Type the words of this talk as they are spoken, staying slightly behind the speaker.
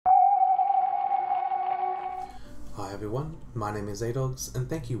Hi everyone, my name is Adogs and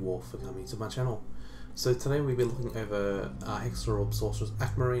thank you all for coming to my channel. So today we'll be looking over Hexaorb Sorceress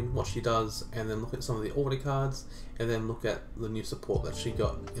Aquamarine, what she does, and then look at some of the order cards, and then look at the new support that she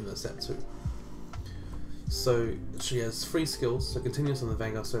got in the set too. So she has 3 skills, so continuous on the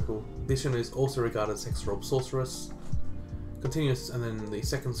Vanguard Circle. This unit is also regarded as Hexaorb Sorceress. Continuous, and then the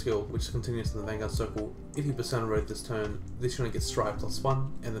second skill, which is continuous in the Vanguard Circle. If you Persona Road this turn, this unit gets Strive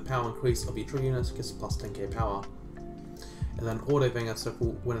 +1, and the power increase of your trigger unit gets plus 10k power. And then Auto Vanguard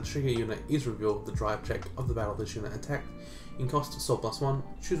Circle, when a trigger unit is revealed, the drive check of the battle this unit attacked, in cost Sword +1,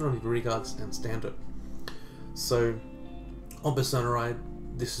 choose one of your regards and standard. So on Persona Ride,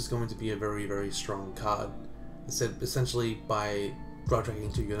 this is going to be a very strong card. It said essentially by drive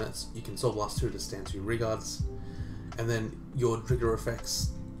checking 2 units, you can Sword +2 to stand 2 regards. And then your trigger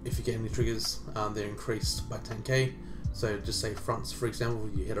effects, if you get any triggers, they're increased by 10k. So just say fronts, for example,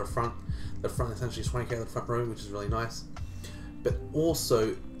 you hit a front, the front essentially is 20k the front row, which is really nice. But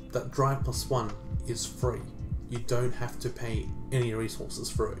also, that drive +1 is free. You don't have to pay any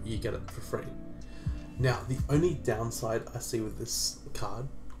resources for it, you get it for free. Now, the only downside I see with this card,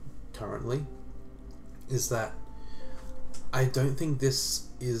 currently, is that I don't think this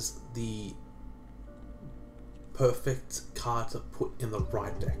is the perfect card to put in the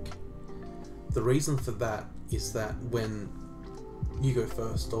right deck. The reason for that is that when you go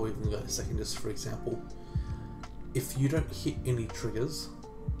first, or even go second, just for example, if you don't hit any triggers,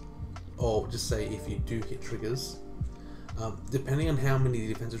 or just say if you do hit triggers, depending on how many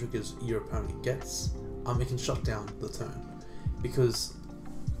defensive triggers your opponent gets, it can shut down the turn. Because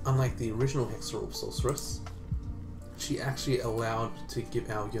unlike the original Hexaorb Sorceress, she actually allowed to give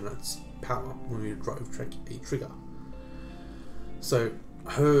our units power when we drive check a trigger. So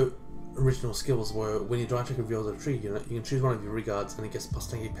her original skills were when you drive check reveals a trigger unit, you can choose one of your regards and it gets plus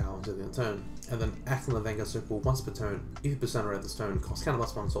 10k power until the end of the turn. And then act on the Vanguard Circle once per turn. If you Persona Road this turn, cost counter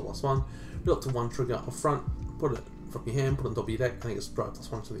 +1, Sword +1, build up to 1 trigger up front, put it from your hand, put it on top of your deck, and it gets drive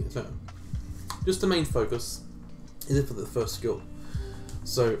 +1 until the end of the turn. Just the main focus is it for the first skill.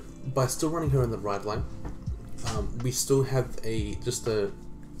 So by still running her in the ride line, we still have just the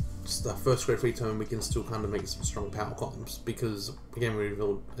first grade free turn, we can still kind of make some strong power columns, because again we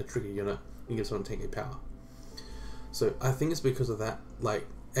revealed a trigger unit and gives someone 10k power. So I think it's because of that. Like,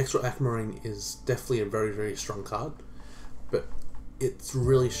 Extra Aquamarine is definitely a very strong card, but it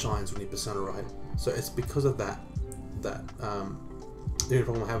really shines when you Persona Ride. So it's because of that the only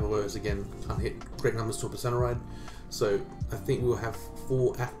problem I have with her is, again, can't hit great numbers to a Persona Ride. So I think we'll have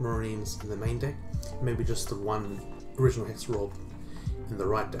 4 Aquamarines in the main deck, maybe just the 1 original Hexaorb in the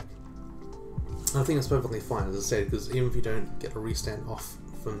right deck. I think that's perfectly fine, as I said, because even if you don't get a restand off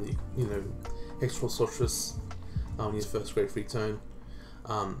from the Hexaorb Sorceress on your first grade free turn,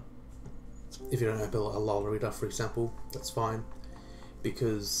 if you don't have a Lolarita, for example, that's fine,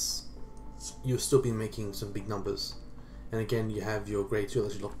 because you'll still be making some big numbers. And again, you have your grade 2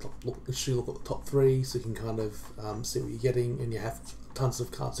 that you look at the top 3, so you can kind of see what you're getting, and you have tons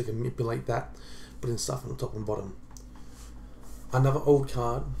of cards that can manipulate that, putting stuff on the top and bottom. Another old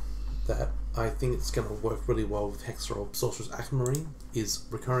card that I think it's going to work really well with Hexaorb Sorceress Aquamarine is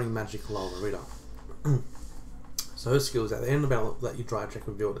Recurring Magic Lolarita. So her skill is at the end of the battle, let you drive check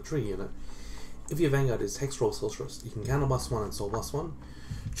reveal the trigger unit. If your Vanguard is Hexaorb Sorceress, you can counter +1 and Sword +1,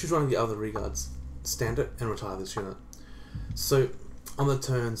 choose one of the other regards, standard, and retire this unit. So on the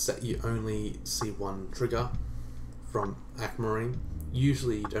turns that you only see 1 trigger from Aquamarine,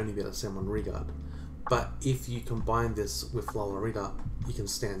 usually you'd only be able to send 1 regard. But if you combine this with Lolarita, you can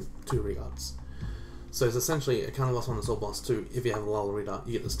stand 2 regards. So it's essentially a counter +1 and Sword +2. If you have a Lolarita,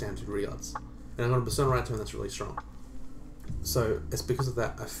 you get to stand 2 regards. And on a Persona Ride turn, that's really strong. So it's because of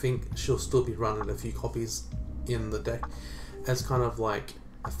that, I think she'll still be running a few copies in the deck as kind of like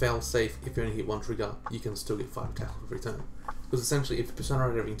a fail-safe. If you only hit 1 trigger, you can still get 5 attacks every turn. Because essentially, if you Persona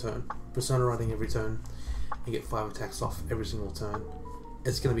Ride riding every turn, and get 5 attacks off every single turn,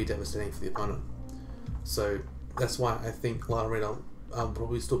 it's going to be devastating for the opponent. So that's why I think Lolarita will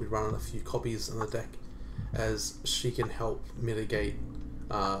probably still be running a few copies in the deck, as she can help mitigate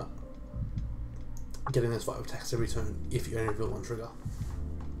getting those 5 attacks every turn if you only reveal 1 trigger.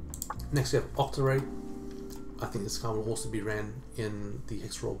 Next we have Octarade. I think this card will also be ran in the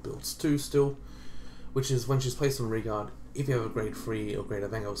Hexaorb builds too still, which is when she's placed on regard, if you have a grade 3 or greater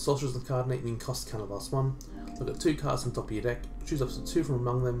Vanguard Sorceress in the card name, cost counter +1, look at 2 cards on top of your deck, choose up to 2 from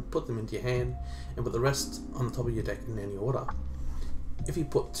among them, put them into your hand, and put the rest on the top of your deck in any order. If you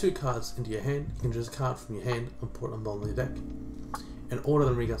put 2 cards into your hand, you can choose a card from your hand and put it on the bottom of your deck. And order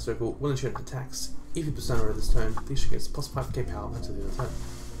the Vanguard Circle, when the unit attacks, if you Persona Road this turn, this unit gets plus 5k power until the end of the turn.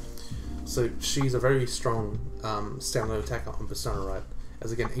 So she's a very strong standalone attacker on Persona Ride,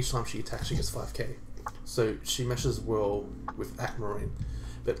 as again each time she attacks she gets 5k. So she meshes well with Aquamarine,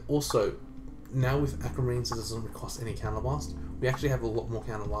 but also now with Aquamarine, since it doesn't cost any counterblast, we actually have a lot more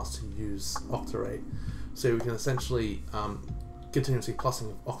counterblast to use Octaray. So we can essentially continuously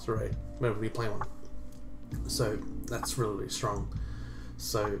plussing Octaray whenever we play one. So that's really, really strong.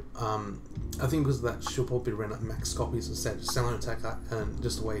 So I think because of that, she'll probably run at max copies instead, standalone attacker, and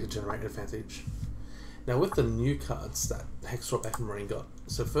just a way to generate advantage. Now with the new cards that Hexaorb Aquamarine got,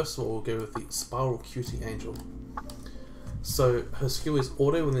 so first of all we'll go with the Spiral Cutie Angel. So her skill is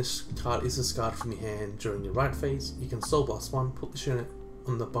auto. When this card is discarded from your hand during your ride phase, you can Soul Blast 1, put this unit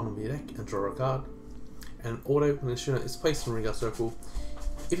on the bottom of your deck and draw a card. And auto, when this unit is placed in a Regal Circle,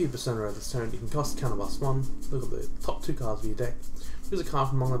 if you Persona Ride this turn, you can cast Counterblast 1, look at the top 2 cards of your deck, choose a card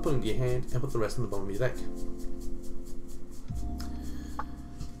from among them, put it into your hand, and put the rest on the bottom of your deck.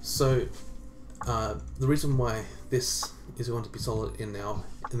 So the reason why this is going to be solid in the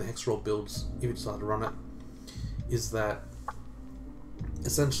Hexaorb builds, if you decide to run it, is that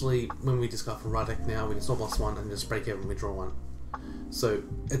essentially when we discard from right deck now, we can Soul Blast 1 and just break it when we draw one. So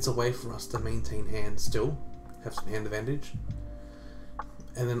it's a way for us to maintain hand still, have some hand advantage,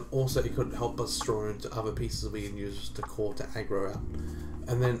 and then also it could help us draw into other pieces we can use to core to aggro out.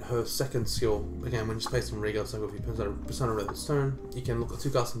 And then her second skill, again when you place on Regal, so if you Persona Ride this turn, you can look at 2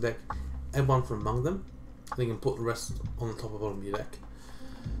 cards in the deck, add one from among them, and then you can put the rest on the top and bottom of your deck.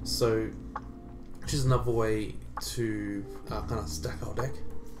 So which is another way to kind of stack our deck,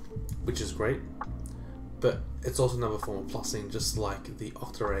 which is great, but it's also another form of plussing, just like the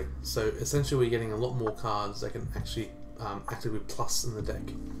Octaray. So essentially we're getting a lot more cards that can actually actively plus in the deck,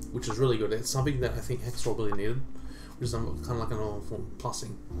 which is really good. It's something that I think Hexaorb really needed, which is kind of like a normal form of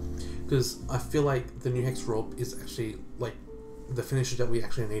plussing, because I feel like the new Hexaorb is actually like the finisher that we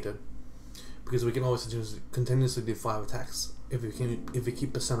actually needed, because we can always continuously do 5 attacks if we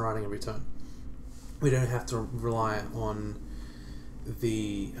keep Persona Riding every turn. We don't have to rely on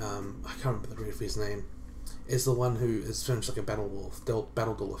the I can't remember the referee's name. It's the one who is finished like a battle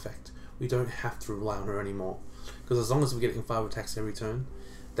duel effect. We don't have to rely on her anymore, because as long as we're getting 5 attacks every turn,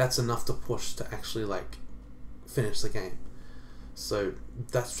 that's enough to push to actually like finish the game. So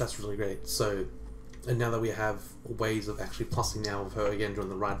that's really great. So, and now that we have ways of actually plussing now with her again during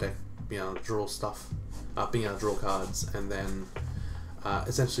the ride deck, being able to draw stuff, being able to draw cards, and then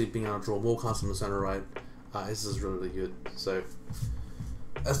essentially being able to draw more cards from the Persona Ride, this is really, really good. So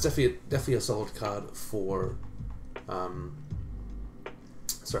that's definitely a solid card for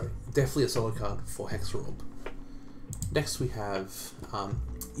definitely a solid card for Hexaorb. Next we have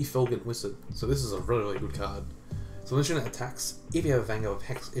Effulgent Wizard. So this is a really, really good card. So when this unit attacks, if you have a Vanguard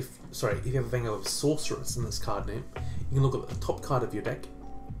of if you have a Vanguard of Sorceress in this card name, you can look at the top card of your deck.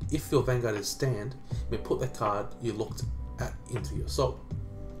 If your Vanguard is stand, you may put that card you looked at into your soul.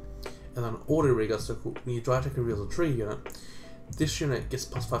 And then auto Regal Circle, when you drive check and reveal a tree unit, this unit gets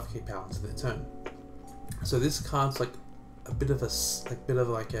plus 5k power to their turn. So this card's like a bit of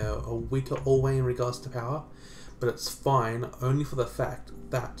a weaker All-Way in regards to power, but it's fine only for the fact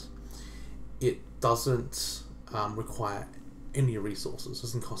that it doesn't require any resources,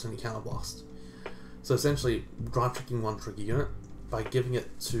 doesn't cost any counterblast. So essentially, drive checking one trigger unit, by giving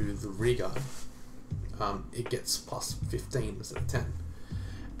it to the Reguard, it gets plus 15 instead of 10.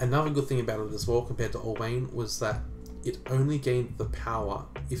 Another good thing about it as well, compared to All-Wayne, was that it only gained the power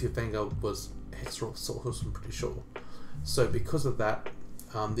if your Vanguard was Hexaorb Sorceress, I'm pretty sure. So because of that,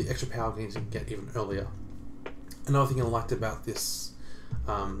 the extra power gains you can get even earlier. Another thing I liked about this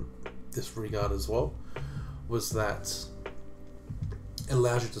this Reguard as well was that it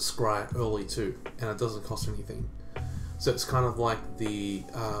allows you to scry early too, and it doesn't cost anything. So it's kind of like the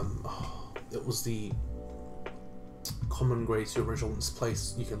it was the common grades your original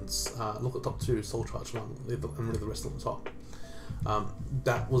place. You can look at top 2, soul charge 1, and leave the rest on the top.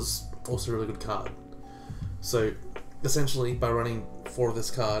 That was also a really good card. So essentially, by running 4 of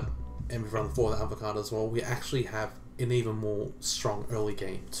this card, and we run 4 of the other card as well, we actually have an even more strong early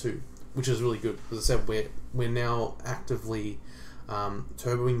game too, which is really good. As I said, we're now actively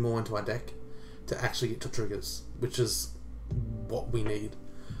turboing more into our deck to actually get to triggers, which is what we need.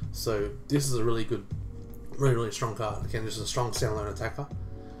 So this is a really good, really strong card. Again, this is a strong standalone attacker,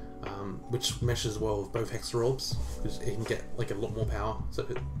 which meshes well with both Hexaorbs, because it can get like a lot more power. So,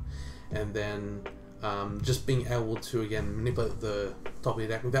 and then just being able to again manipulate the top of your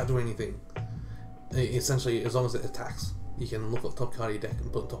deck without doing anything. Essentially, as long as it attacks, you can look at the top card of your deck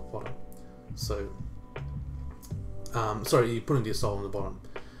and put the top and bottom. So, sorry, you put into your soul on the bottom.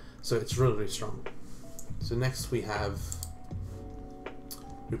 So it's really, really strong. So next we have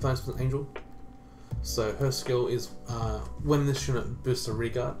Replacement Angel. So her skill is when this unit boosts a rear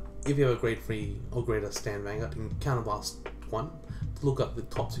guard, if you have a grade 3 or greater stand Vanguard, you can counterblast 1 to look up the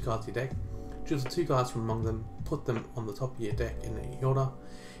top 2 cards of your deck, choose the 2 cards from among them, put them on the top of your deck in any order,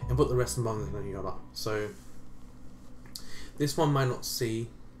 and put the rest among them in any order. So this one might not see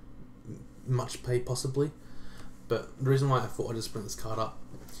much play possibly, but the reason why I thought I'd just bring this card up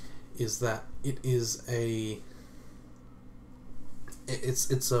is that it is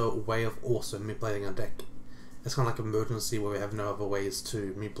it's a way of also manipulating our deck. It's kind of like an emergency where we have no other ways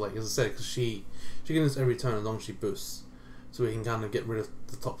to manipulate. As I said, because she can do this every turn as long as she boosts, so we can kind of get rid of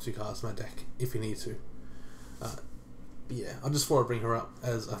the top 2 cards from our deck if we need to. But yeah, I just thought I'd bring her up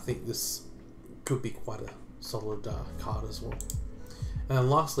as I think this could be quite a solid card as well. And then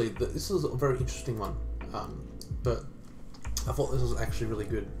lastly, this is a very interesting one, but I thought this was actually really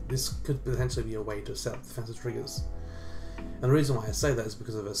good. This could potentially be a way to set up defensive triggers. And the reason why I say that is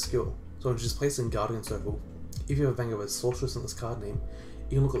because of her skill. So when she's placed in Guardian Circle, if you have a Vanguard with Sorceress in this card name,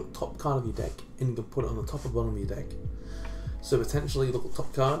 you can look at the top card of your deck and you can put it on the top or bottom of your deck. So potentially look at the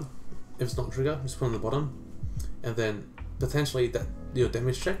top card, if it's not a trigger, just put it on the bottom, and then potentially that your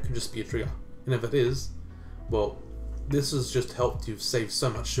damage check could just be a trigger. And if it is, well, this has just helped you save so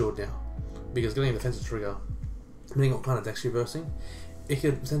much shield now. Because getting a defensive trigger, depending on what kind of decks you're versing, it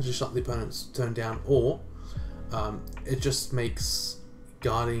can potentially shut the opponent's turn down, or it just makes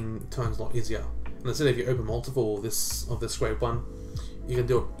guarding turns a lot easier. And instead, if you open multiple of this grade 1, you can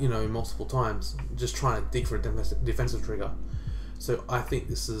do it, you know, multiple times, just trying to dig for a defensive trigger. So I think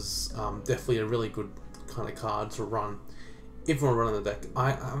this is definitely a really good kind of card to run if you want to run in the deck.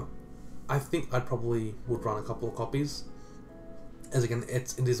 I think I probably would run a couple of copies, as again,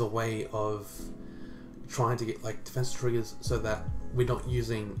 it is a way of trying to get like defensive triggers so that we're not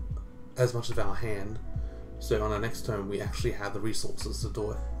using as much of our hand. So on our next turn, we actually have the resources to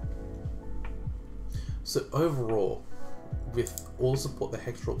do it. So overall, with all the support that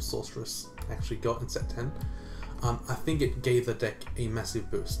Hexaorb Sorceress actually got in set 10, I think it gave the deck a massive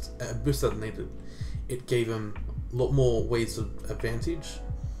boost, a boost that it needed. It gave them a lot more ways of advantage.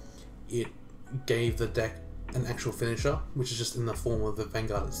 It gave the deck an actual finisher, which is just in the form of the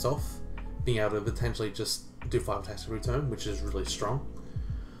Vanguard itself, being able to potentially just do 5 attacks every turn, which is really strong.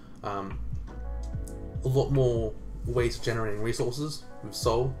 A lot more ways of generating resources with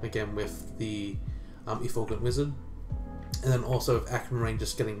Soul, again with the Effulgent Wizard, and then also with Aquamarine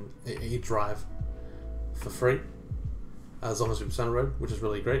just getting a drive for free, as long as we Persona Road, which is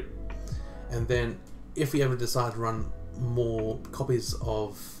really great. And then if we ever decide to run more copies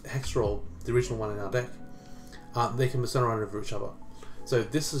of Hexaorb, the original one in our deck, they can Persona Road over each other. So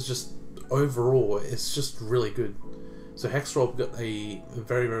this is just, overall, it's just really good. So Hexaorb got a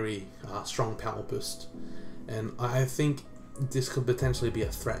very, very strong power boost, and I think this could potentially be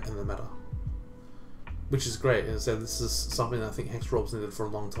a threat in the meta, which is great. As I said, this is something that I think Hexaorb's needed for a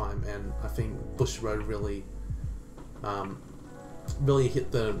long time, and I think Bush Road really really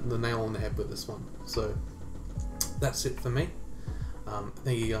hit the nail on the head with this one. So that's it for me.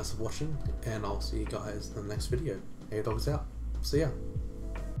 Thank you guys for watching, and I'll see you guys in the next video. Hey, dogs out. See ya.